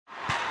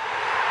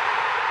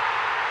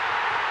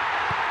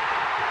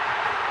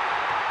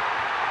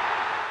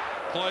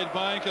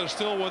Clydebank are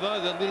still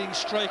without the leading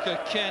striker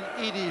Ken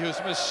Eadie, who's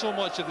missed so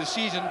much of the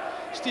season.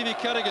 Stevie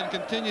Kerrigan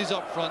continues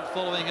up front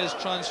following his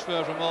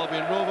transfer from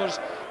Albion Rovers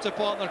to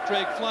partner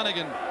Craig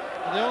Flanagan.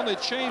 And the only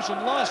change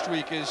from last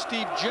week is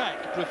Steve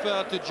Jack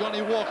preferred to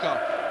Johnny Walker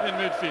in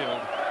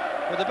midfield.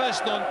 But the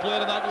best known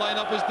player in that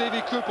lineup is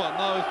Davy Cooper,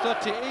 now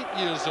 38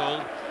 years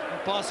old,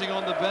 and passing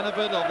on the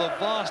benefit of the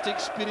vast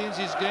experience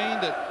he's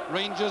gained at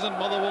Rangers and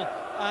Motherwell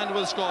and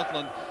with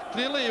Scotland.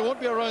 Clearly he won't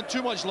be around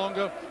too much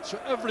longer, so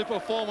every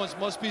performance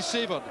must be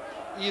savoured,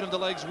 even if the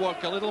legs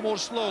work a little more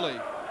slowly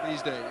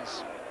these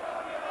days.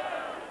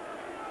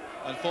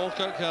 And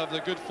Falkirk have the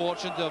good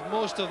fortune to have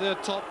most of their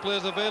top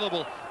players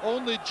available.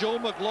 Only Joe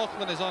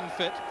McLaughlin is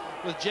unfit,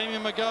 with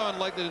Jamie McGowan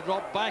likely to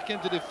drop back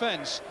into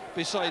defence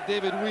beside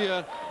David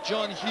Weir,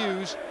 John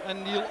Hughes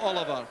and Neil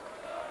Oliver.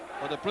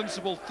 But the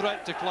principal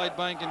threat to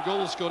Clydebank in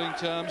goal-scoring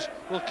terms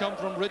will come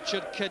from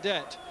Richard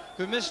Cadet,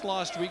 who missed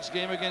last week's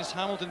game against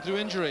Hamilton through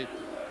injury.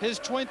 His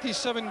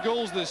 27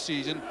 goals this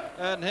season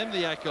earned him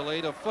the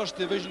accolade of First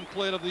Division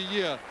Player of the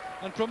Year,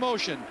 and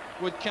promotion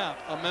would cap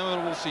a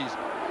memorable season.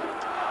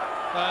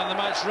 And the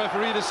match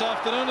referee this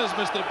afternoon is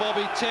Mr.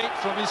 Bobby Tate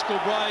from East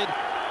Kilbride,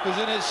 who's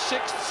in his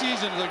 6th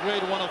season as a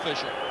Grade 1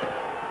 official.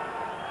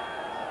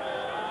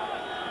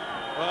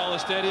 Well, the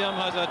stadium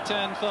has a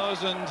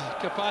 10,000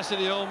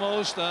 capacity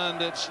almost,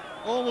 and it's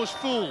almost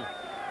full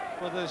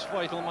for this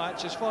vital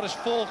match, as far as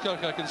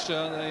Falkirk are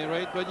concerned at any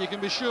rate. But you can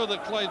be sure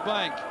that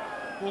Clydebank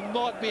will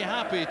not be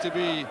happy to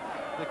be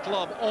the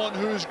club on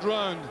whose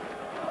ground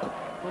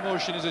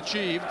promotion is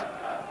achieved.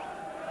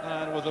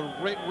 And with the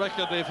great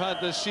record they've had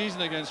this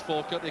season against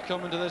Falkirk, they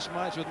come into this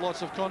match with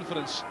lots of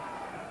confidence.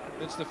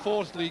 It's the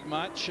 4th league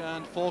match,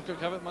 and Falkirk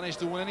haven't managed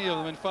to win any of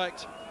them. In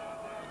fact,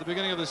 at the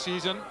beginning of the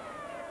season,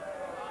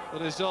 the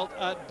result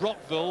at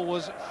Brockville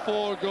was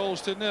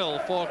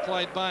 4-0 for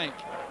Clydebank.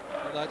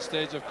 At that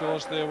stage, of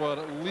course, they were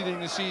leading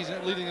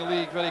the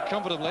league very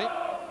comfortably.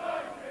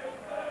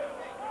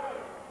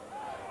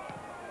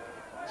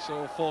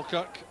 So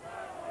Falkirk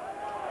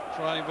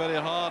trying very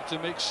hard to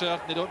make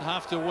certain they don't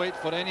have to wait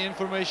for any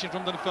information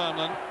from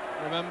Dunfermline.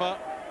 Remember,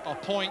 a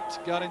point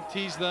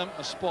guarantees them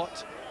a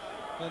spot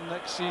in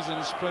next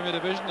season's Premier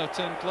Division of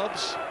 10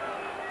 clubs.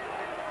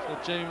 So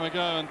Jamie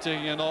McGowan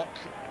taking a knock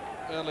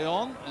early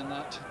on in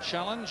that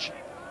challenge,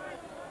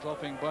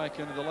 dropping back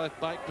into the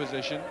left-back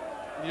position.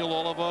 Neil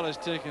Oliver has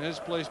taken his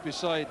place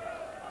beside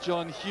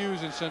John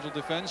Hughes in central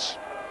defence.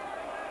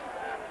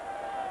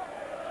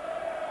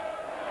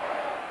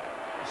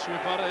 The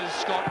sweeper is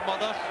Scott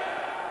Murdoch.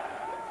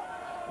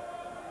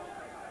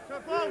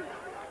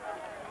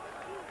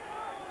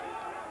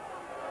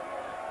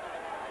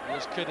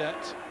 Here's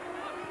Cadet.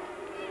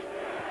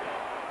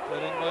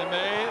 Played in by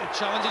May. The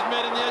challenge is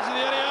made in the edge of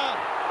the area.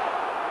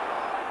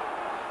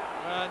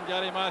 And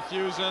Gary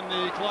Matthews and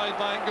the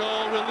Clydebank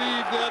goal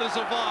relieved there to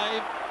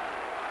survive.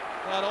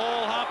 That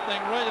all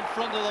happening right in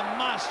front of the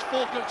massed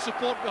Falkirk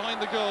support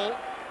behind the goal.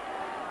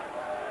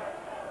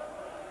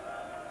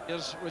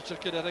 Here's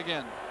Richard Cadet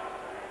again,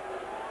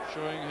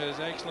 showing his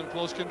excellent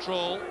close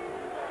control.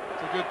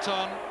 It's a good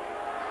turn.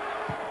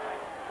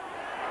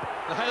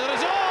 The header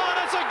is on.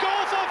 It's a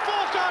goal for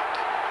Falkirk.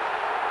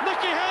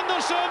 Nicky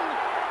Henderson.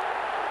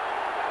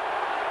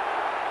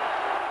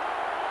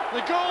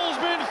 The goal's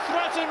been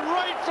threatened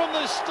right from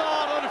the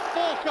start, and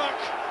Falkirk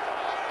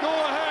go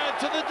ahead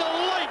to the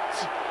delight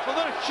of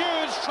their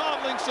huge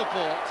travelling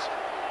support.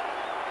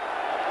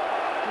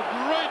 A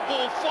great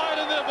ball fired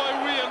in there by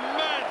Weir,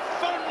 met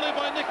firmly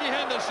by Nicky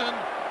Henderson,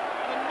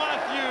 and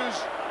Matthews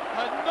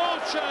had no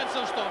chance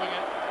of stopping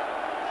it.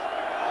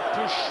 A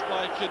push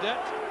by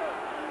Cadet.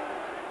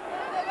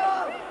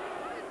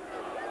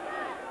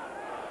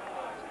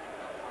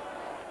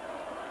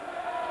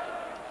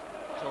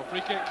 So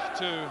free kick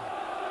to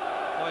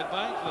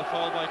Clydebank, the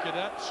foul by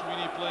Cadet.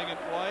 Sweeney playing it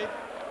wide.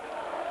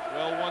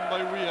 Well won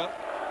by Weir.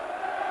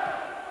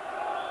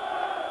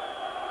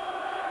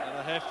 And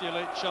a hefty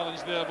late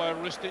challenge there by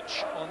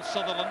Ristich on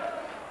Sutherland.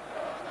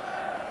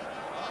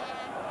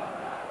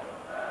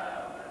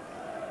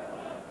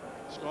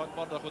 Scott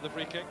Murdoch with the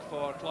free kick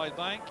for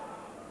Clydebank.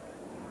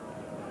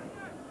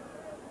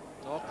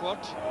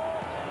 Awkward.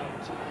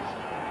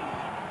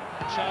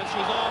 Chance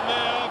was on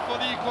there for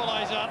the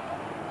equaliser.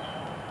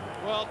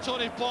 Well,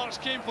 Tony Parks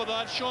came for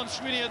that. Sean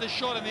Sweeney had the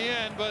shot in the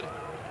end, but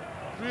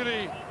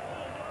really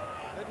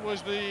it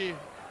was the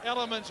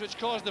elements which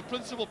caused the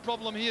principal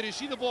problem here. You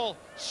see the ball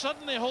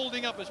suddenly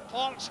holding up as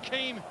Parks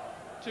came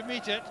to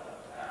meet it.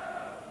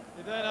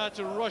 He then had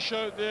to rush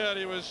out there.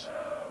 He was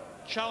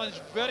challenged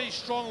very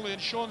strongly,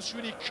 and Sean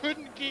Sweeney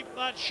couldn't keep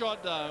that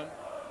shot down.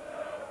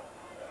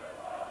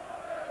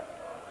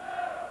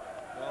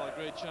 Well, a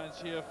great chance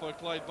here for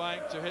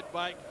Clydebank to hit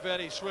back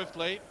very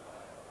swiftly.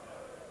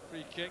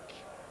 Free kick,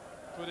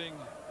 putting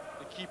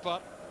the keeper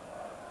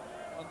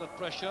under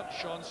pressure.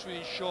 Sean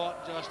Sweeney's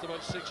shot just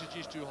about 6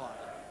 inches too high.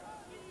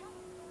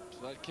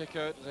 So that kick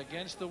out is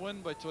against the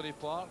wind by Tony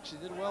Parks. He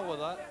did well with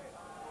that.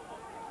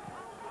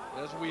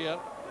 There's Weir.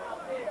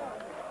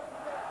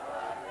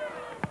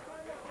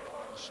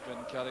 Spin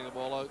carrying the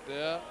ball out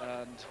there,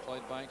 and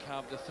Clydebank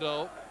have the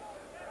throw.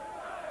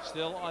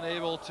 Still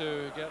unable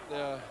to get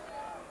their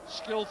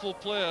skillful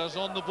players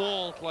on the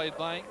ball,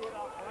 Clydebank.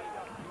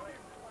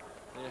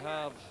 They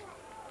have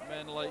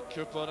men like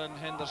Cooper and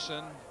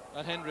Henderson,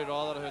 and Henry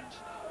rather,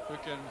 who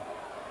can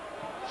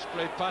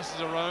spray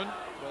passes around,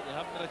 but they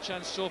haven't got a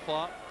chance so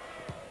far.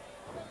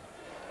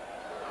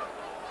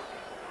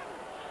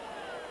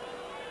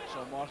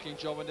 So marking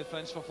job in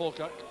defence for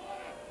Falkirk.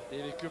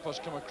 Davy Cooper's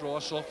come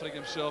across, offering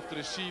himself to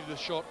receive the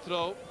short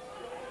throw.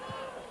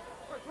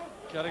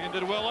 Kerrigan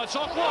did well, that's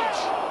awkward!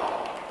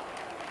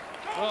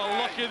 Well,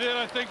 lucky there,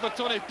 I think, for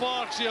Tony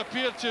Parks. He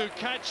appeared to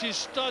catch his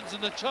studs in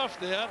the turf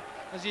there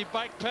as he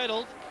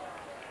backpedaled.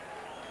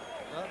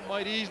 That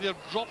might easily have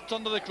dropped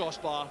under the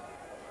crossbar.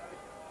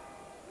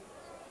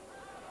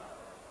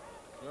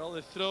 Well,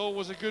 the throw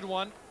was a good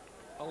one,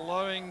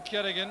 allowing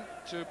Kerrigan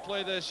to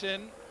play this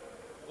in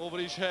over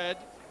his head.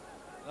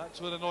 That's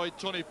what annoyed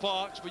Tony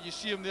Parks, but you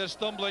see him there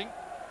stumbling.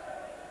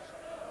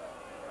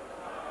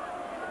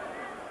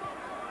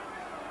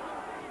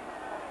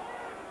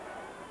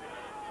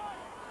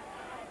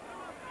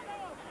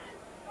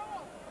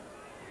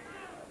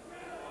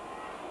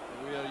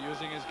 We are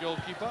using his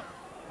goalkeeper.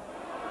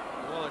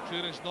 Well, the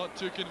clearance not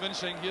too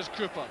convincing. Here's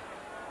Cooper.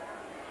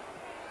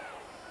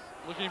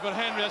 Looking for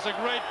Henry, that's a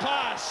great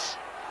pass.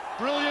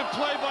 Brilliant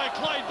play by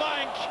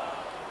Clydebank.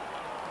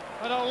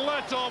 And a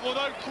let-off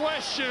without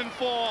question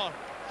for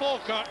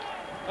Falkirk.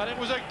 And it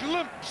was a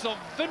glimpse of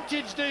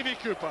vintage Davy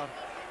Cooper.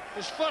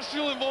 His first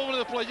real involvement in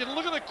the play. You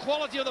look at the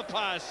quality of the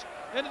pass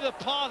into the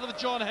path of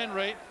John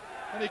Henry,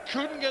 and he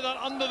couldn't get that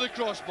under the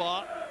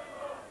crossbar.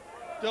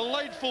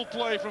 Delightful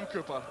play from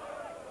Cooper.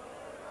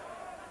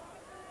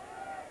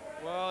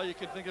 Well, you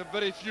can think of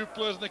very few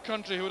players in the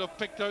country who would have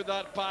picked out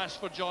that pass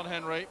for John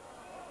Henry.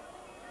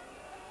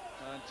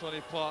 And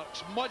Tony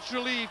Parks, much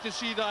relieved to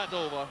see that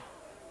over.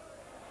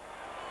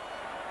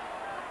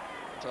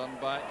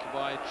 Turned back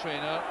by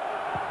Traynor.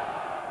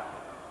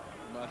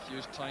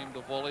 Matthews timed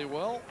the volley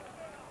well.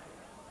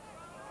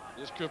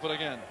 Here's Cooper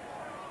again.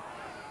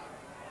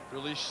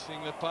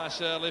 Releasing the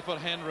pass early for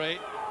Henry.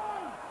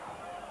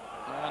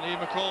 And Ian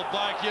McCall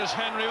back. Here's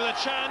Henry with a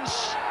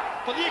chance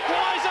for the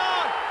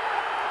equaliser.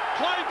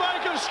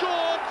 Clydebank have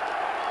scored.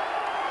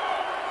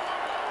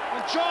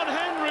 And John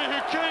Henry, who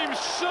came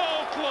so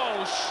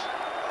close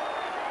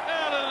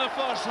early in the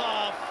first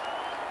half,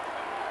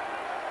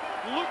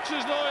 looks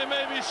as though he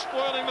may be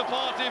spoiling the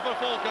party for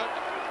Falkirk.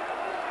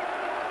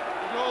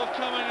 The goal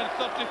coming in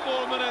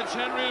 34 minutes.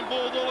 Henry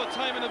involved all the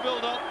time in the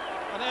build-up.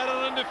 An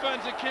error in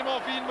defence. It came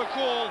off Ian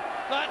McCall.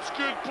 That's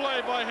good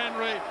play by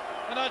Henry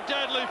and a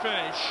deadly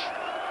finish.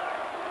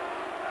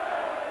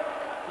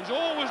 He's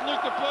always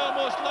looked the player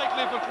most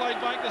likely for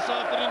Clydebank this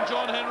afternoon,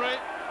 John Henry.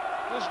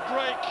 This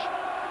break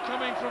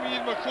coming from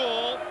Ian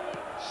McCall,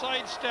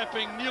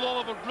 sidestepping Neil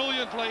Oliver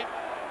brilliantly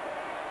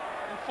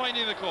and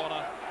finding the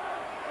corner.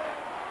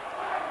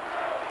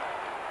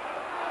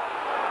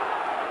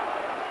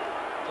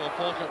 So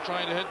Falkirk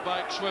trying to hit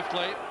back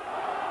swiftly.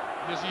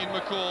 Here's Ian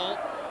McCall,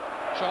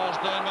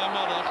 charged down by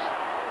Murdoch.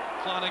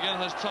 Flanagan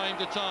has time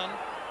to turn.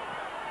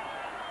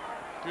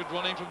 Good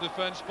running from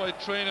defence by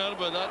Traynor,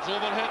 but that's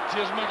overhit.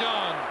 Here's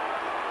McGann.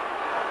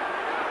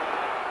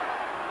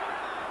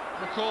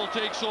 McCall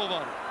takes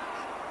over.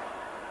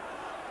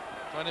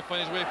 Trying to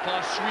find his way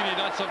past Sweeney.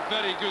 That's a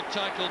very good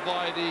tackle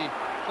by the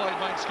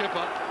Clydebank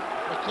skipper.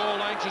 McCall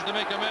anxious to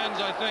make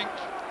amends, I think.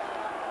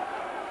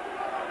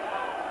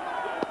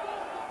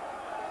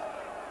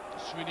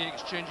 Sweeney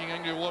exchanging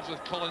angry words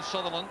with Colin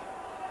Sutherland.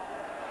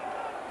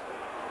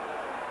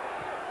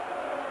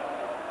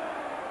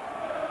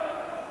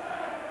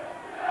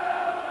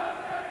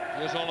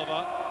 Here's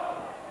Oliver.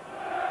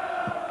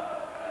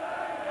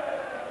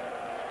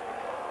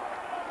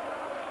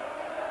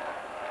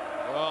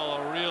 Well,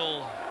 a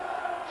real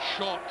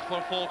shock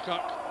for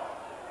Falkirk,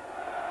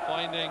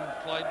 finding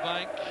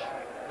Clydebank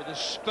with the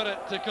spirit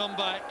to come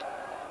back.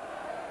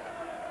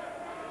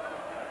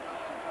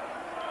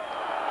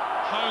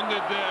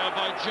 Hounded there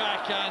by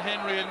Jack and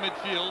Henry in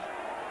midfield.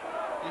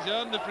 He's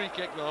earned the free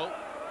kick though.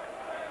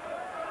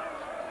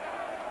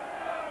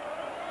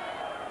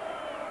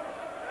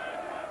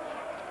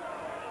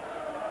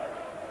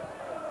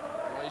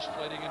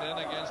 Sliding it in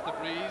against the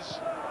breeze.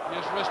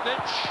 Here's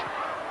Ristich.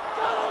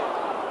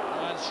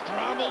 And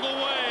scrambled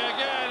away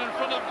again in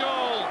front of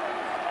goal.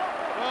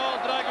 Well,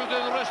 Drago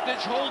did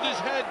Ristich hold his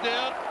head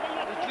there.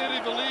 He clearly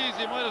believes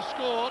he might have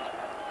scored.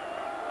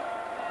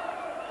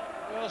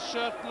 Well,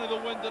 certainly the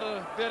wind did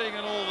a bearing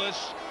in all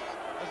this.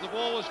 As the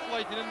ball was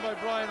flighted in by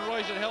Brian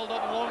Rice, it held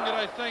up longer,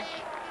 I think,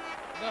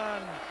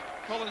 than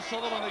Colin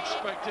Sutherland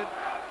expected.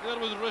 There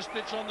was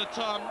Ristich on the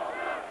turn,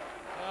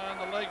 and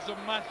the legs of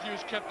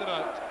Matthews kept it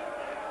out.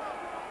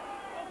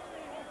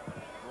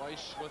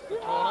 Rice with the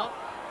corner.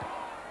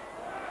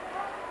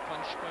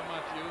 Punched by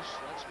Matthews.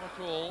 That's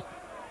McCall.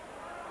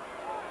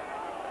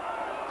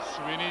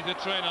 Sweeney to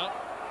Traynor.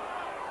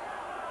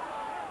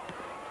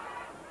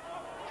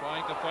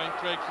 Trying to find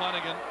Craig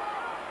Flanagan.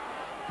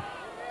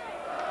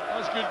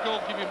 That's good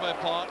goalkeeping by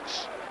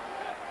Parks.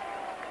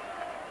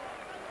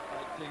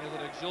 Acting as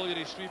an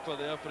auxiliary sweeper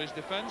there for his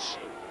defence.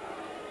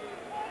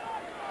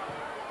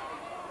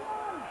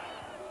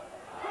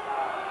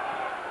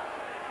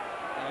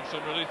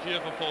 some relief here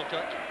for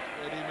Falkirk.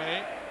 Eddie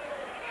May,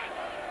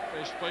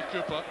 faced by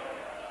Cooper.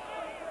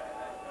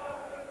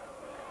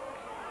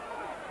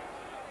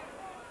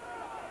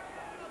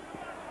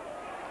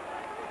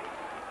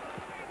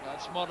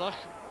 That's Murdoch.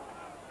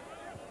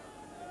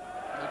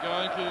 They're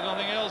going to do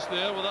nothing else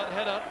there with that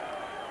header.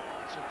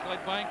 So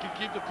Clydebank can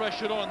keep the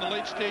pressure on the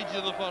late stages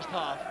of the first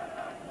half.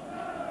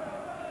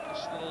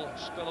 This little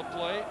spell of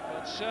play,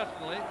 but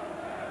certainly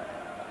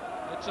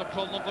it's a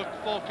problem for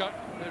Falkirk.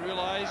 They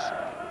realise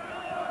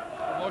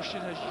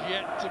promotion has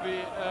yet to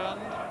be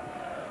earned,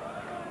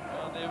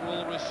 and they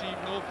will receive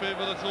no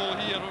favour at all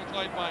here from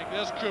Clydebank.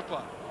 There's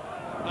Cooper.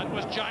 That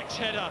was Jack's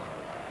header.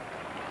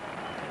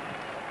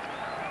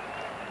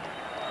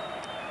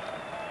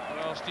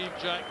 Well, Steve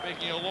Jack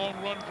making a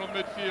long run from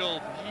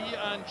midfield. He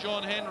and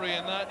John Henry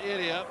in that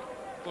area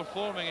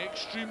performing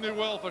extremely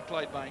well for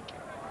Clydebank.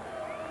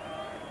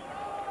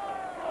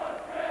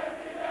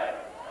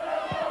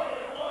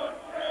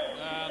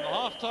 And the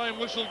half-time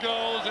whistle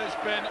goes. It's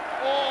been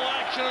all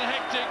action and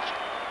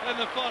hectic in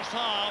the first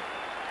half.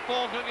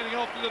 Falkirk getting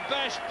off to the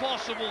best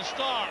possible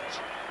start,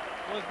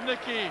 with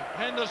Nicky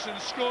Henderson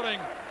scoring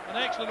an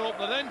excellent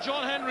opener. Then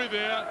John Henry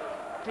there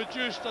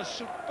produced a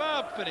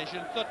superb finish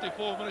in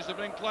 34 minutes to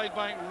bring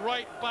Clydebank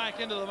right back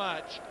into the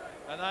match,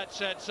 and that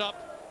sets up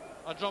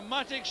a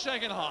dramatic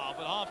second half.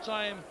 At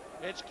half-time,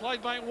 it's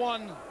Clydebank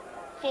 1,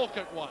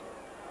 Falkirk 1.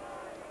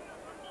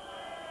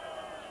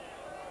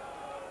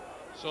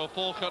 So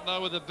Falkirk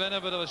now with the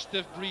benefit of a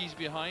stiff breeze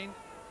behind,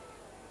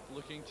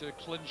 looking to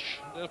clinch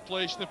their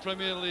place in the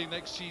Premier League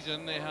next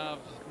season. They have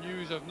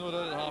news, I've no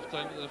doubt, at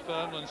half-time that the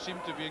Fairland seem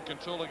to be in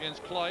control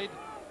against Clyde,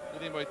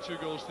 leading by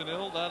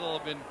 2-0. That'll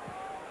have been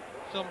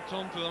thumped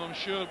home to them, I'm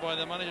sure, by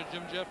the manager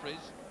Jim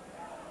Jeffries.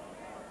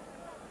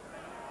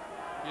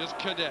 Here's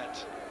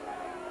Cadet.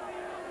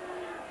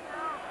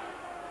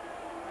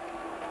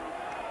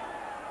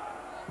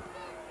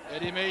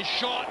 Eddie May's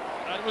shot.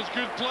 That was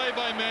good play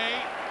by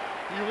May.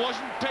 He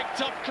wasn't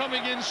picked up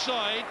coming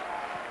inside,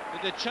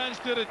 but the chance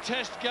there to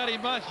test Gary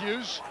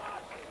Matthews.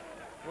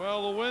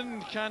 Well, the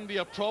wind can be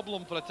a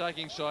problem for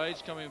attacking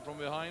sides coming from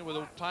behind, with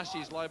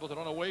passes liable to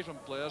run away from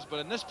players, but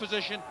in this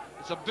position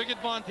it's a big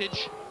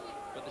advantage.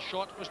 But the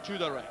shot was too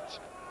direct.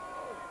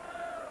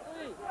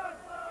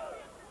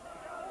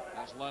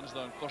 That's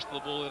Lansdowne, first of the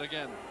ball there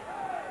again.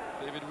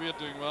 David Weir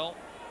doing well.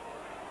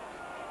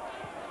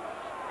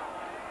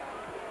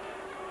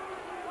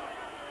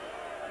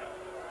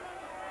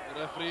 The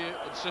referee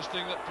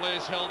insisting that play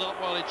is held up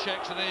while he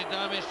checks on any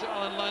damage to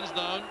Alan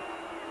Lansdowne.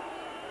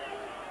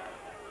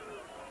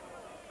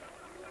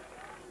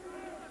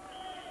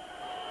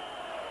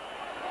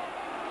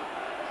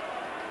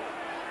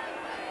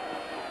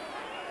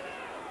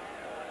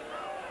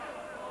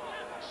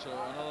 So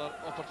another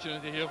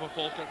opportunity here for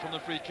Falkirk from the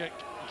free kick.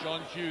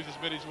 John Hughes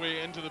has made his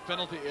way into the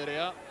penalty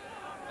area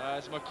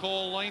as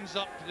McCall lines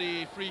up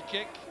the free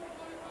kick.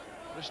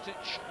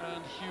 Ristich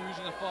and Hughes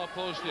in the far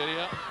post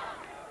area.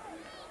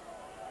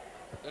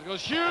 There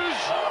goes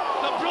Hughes!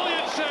 The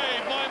brilliant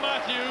save by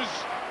Matthews.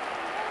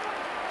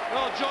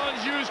 Well, John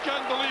Hughes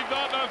can't believe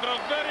that now for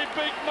a very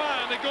big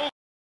man. The goal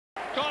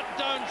got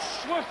down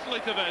swiftly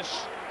to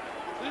this.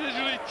 This is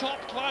really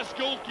top-class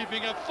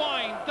goalkeeping. A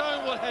fine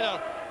downward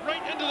header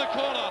right into the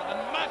corner, and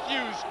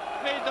Matthews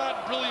made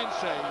that brilliant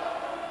save.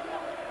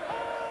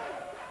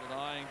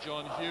 Denying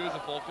John Hughes, the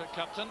Falkirk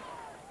captain.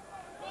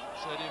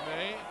 Eddie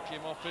May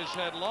came off his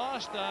head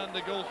last, and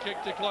the goal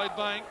kick to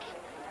Clydebank.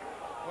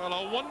 Well,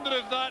 I wonder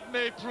if that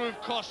may prove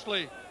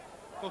costly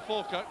for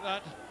Falkirk,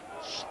 that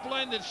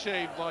splendid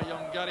save by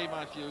young Gary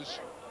Matthews.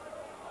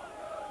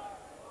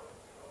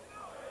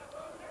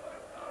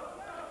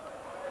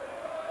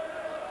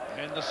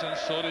 Henderson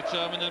so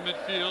determined in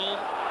midfield.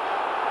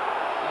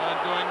 And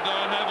going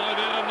down heavily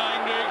there, an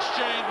angry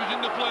exchange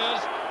between the players.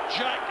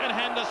 Jack and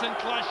Henderson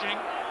clashing.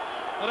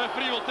 The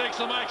referee will take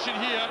some action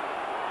here.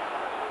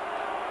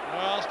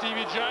 Well,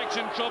 Stevie Jack's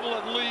in trouble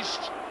at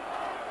least.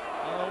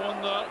 And I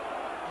wonder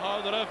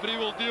how the referee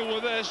will deal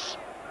with this.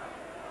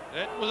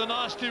 It was a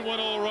nasty one,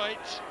 all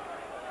right.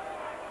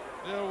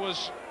 There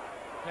was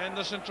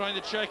Henderson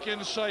trying to check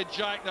inside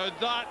Jack. Now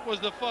that was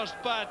the first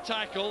bad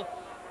tackle.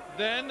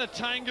 Then the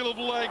tangle of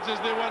legs as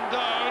they went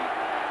down.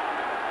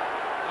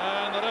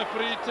 And the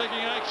referee taking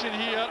action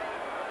here.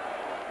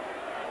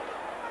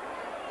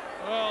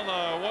 Well,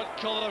 now, what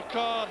colour of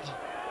card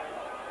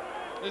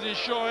is he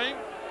showing?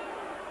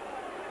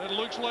 It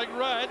looks like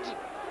red.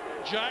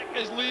 Jack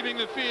is leaving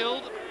the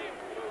field.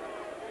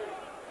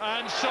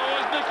 And so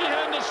is Nicky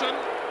Henderson.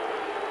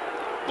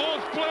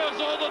 Both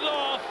players ordered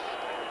off.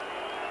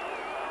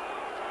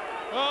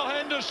 Well,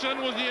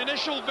 Henderson was the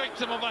initial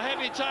victim of a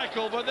heavy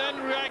tackle, but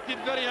then reacted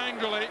very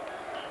angrily.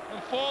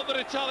 And for the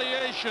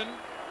retaliation,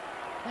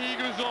 he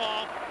goes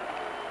off.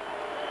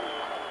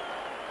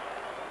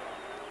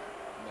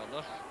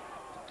 Murdoch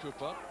to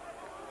Cooper.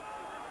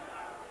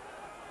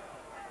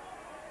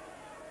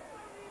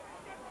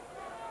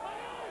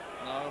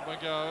 Now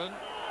McGowan.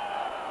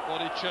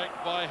 Body check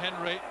by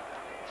Henry.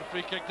 It's a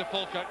free kick to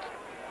Falkirk.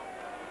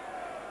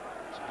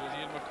 It's Here's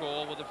Ian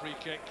McCall with the free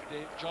kick.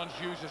 John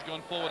Hughes has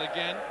gone forward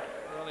again.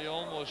 Well, he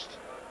almost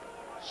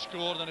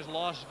scored on his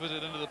last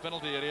visit into the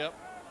penalty area.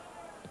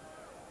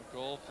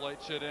 McCall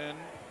flights it in,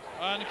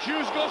 and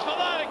Hughes goes for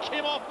that. It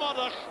came off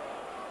Murdoch.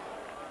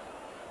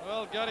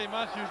 Well, Gary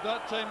Matthews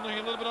that time looking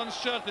a little bit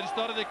uncertain.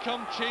 Started to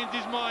come, changed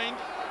his mind.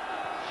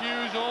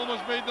 Hughes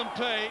almost made them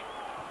pay.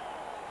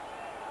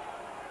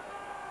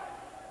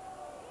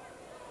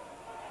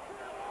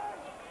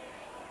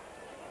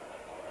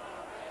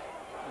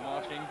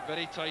 Marking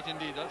very tight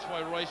indeed. That's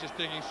why Rice is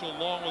taking so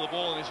long with the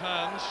ball in his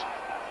hands.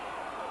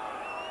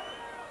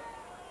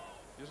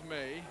 Here's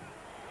May.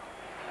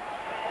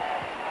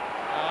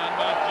 And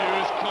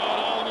Matthews caught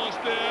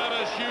almost there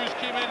as Hughes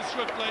came in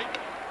swiftly.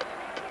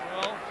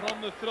 Well,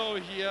 from the throw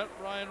here,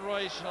 Ryan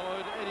Rice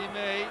allowed Eddie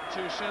May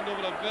to send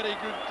over a very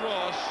good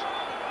cross,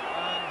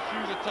 and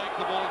Hughes attacked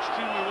the ball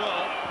extremely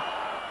well.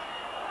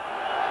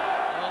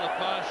 Well, the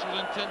pass was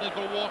intended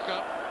for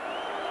Walker.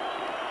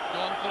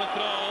 Gone for a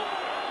throw.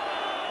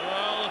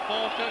 Well, the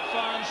Falkirk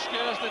fans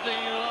scarcely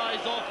taking their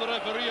eyes off the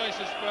referee, I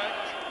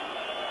suspect.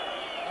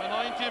 The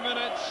 90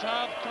 minutes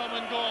have come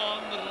and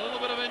gone. There's a little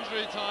bit of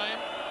injury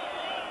time.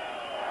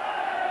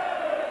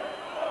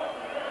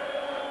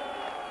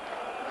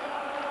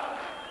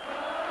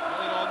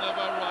 Played on there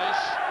by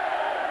Rice.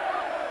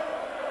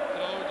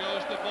 Throw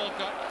goes to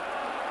Falkirk.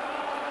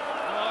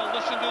 Well,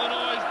 listen to the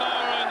noise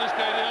now around the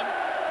stadium.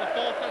 The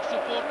Falkirk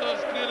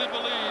supporters clearly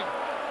believe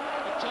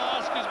the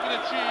task has been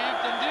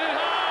achieved, and it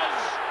has!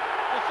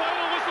 The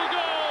final whistle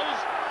goes.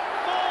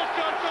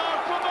 Falkirk are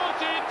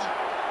promoted.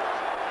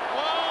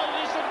 Well,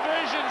 this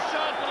invasion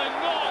certainly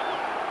not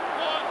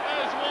what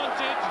is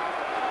wanted.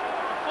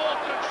 The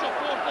Falkirk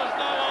supporters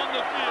now on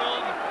the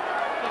field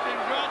to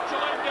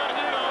congratulate their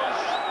heroes.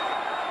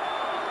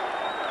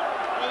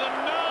 With the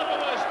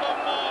narrowest of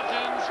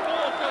margins,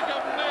 Falkirk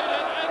have made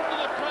it into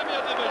the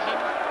Premier Division.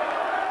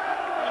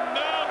 A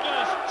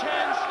nervous,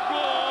 tense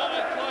goal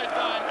at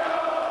Clydebank.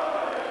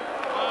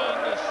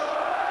 And this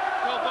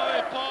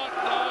Kilbowie Park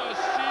now, a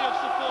sea of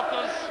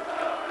supporters,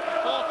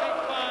 Falkirk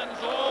fans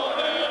all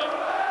there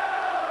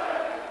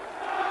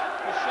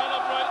to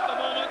celebrate the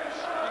moment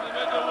and they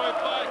made their way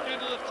back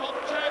into the top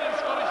 10 in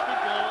Scottish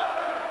football.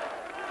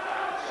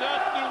 It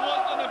certainly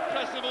was an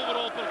impressive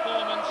overall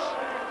performance,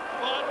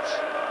 but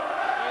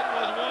it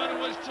was one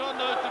which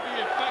turned out to be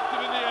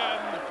effective in the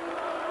end.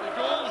 The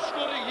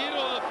goal-scoring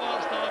hero of the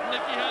first half,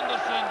 Nicky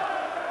Henderson,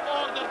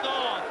 ordered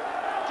off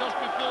just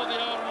before the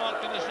hour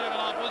mark in the second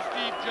half was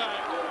Steve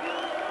Jack.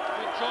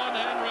 But John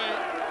Henry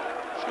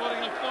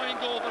scoring a fine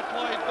goal for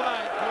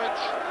Clydebank,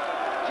 which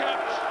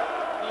kept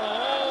the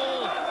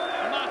whole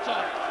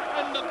matter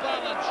in the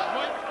balance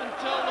right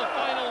until the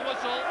final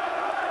whistle.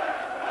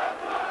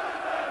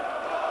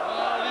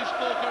 Well, these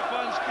Falkirk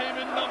fans came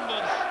in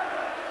numbers,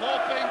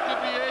 hoping to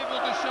be able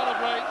to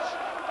celebrate,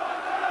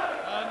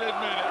 and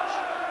they've made it.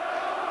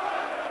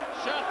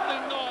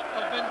 Certainly not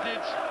a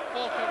vintage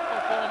Falkirk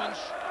performance,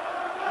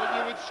 but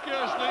you would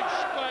scarcely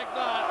expect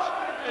that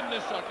in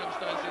the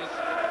circumstances.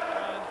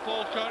 And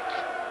Falkirk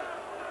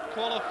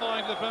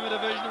qualifying for the Premier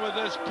Division with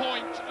this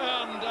point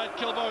earned at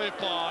Kilbowie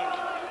Park.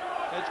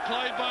 It's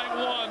Clydebank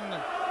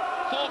 1,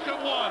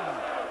 Falkirk 1,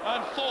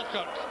 and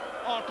Falkirk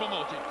are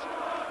promoted.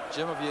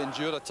 Jim, have you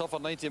endured a tougher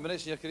 90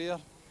 minutes in your career?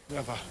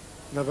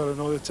 Never in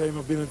all the time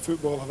I've been in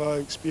football have I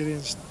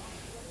experienced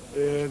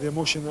the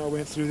emotion that I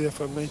went through there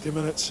for 90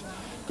 minutes.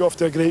 Got off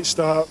to a great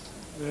start.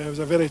 It was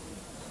a very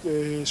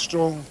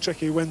strong,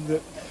 tricky wind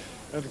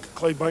and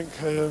Clydebank,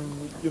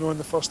 you know, in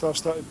the first half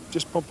started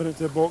just pumping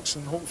into the box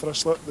and hoping for a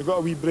slip. They got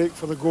a wee break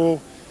for the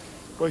goal.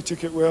 Boy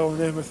took it well, and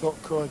then we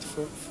thought, God,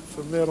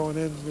 from there on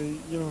in,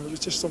 you know, it was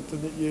just something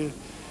that you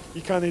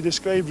can't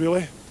describe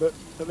really. But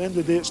at the end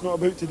of the day, it's not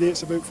about today.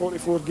 It's about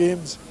 44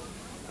 games.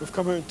 We've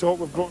come out on top.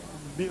 We've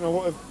beaten a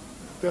lot of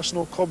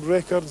personal club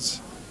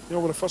records. You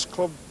know, we're the first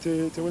club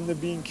to win the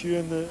B&Q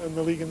in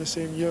the league in the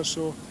same year.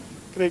 So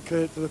great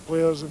credit to the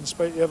players, and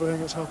despite everything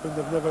that's happened,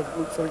 they've never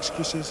looked for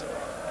excuses.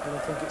 And I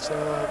think it's a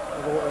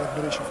lot of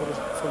admiration for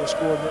the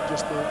squad, not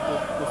just the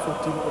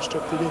 14 that were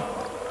stripped today.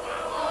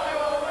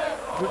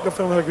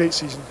 Dunfermline had a great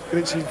season for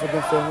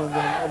Dunfermline.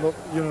 And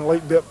you know,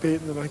 like Bert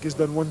Payton, and I think he's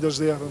done wonders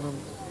there. And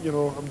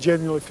I'm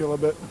genuinely feel a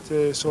bit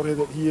sorry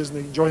that he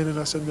isn't joining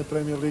us in the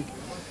Premier League.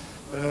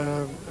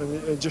 And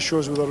it just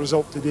shows with the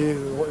result today, a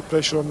lot of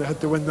pressure on they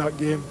had to win that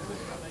game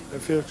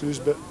at Faircrews.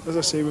 But as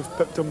I say, we've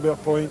picked them by a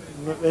point.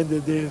 And at the end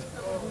of the day,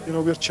 you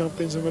know, we're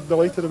champions, and we're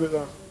delighted about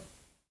that.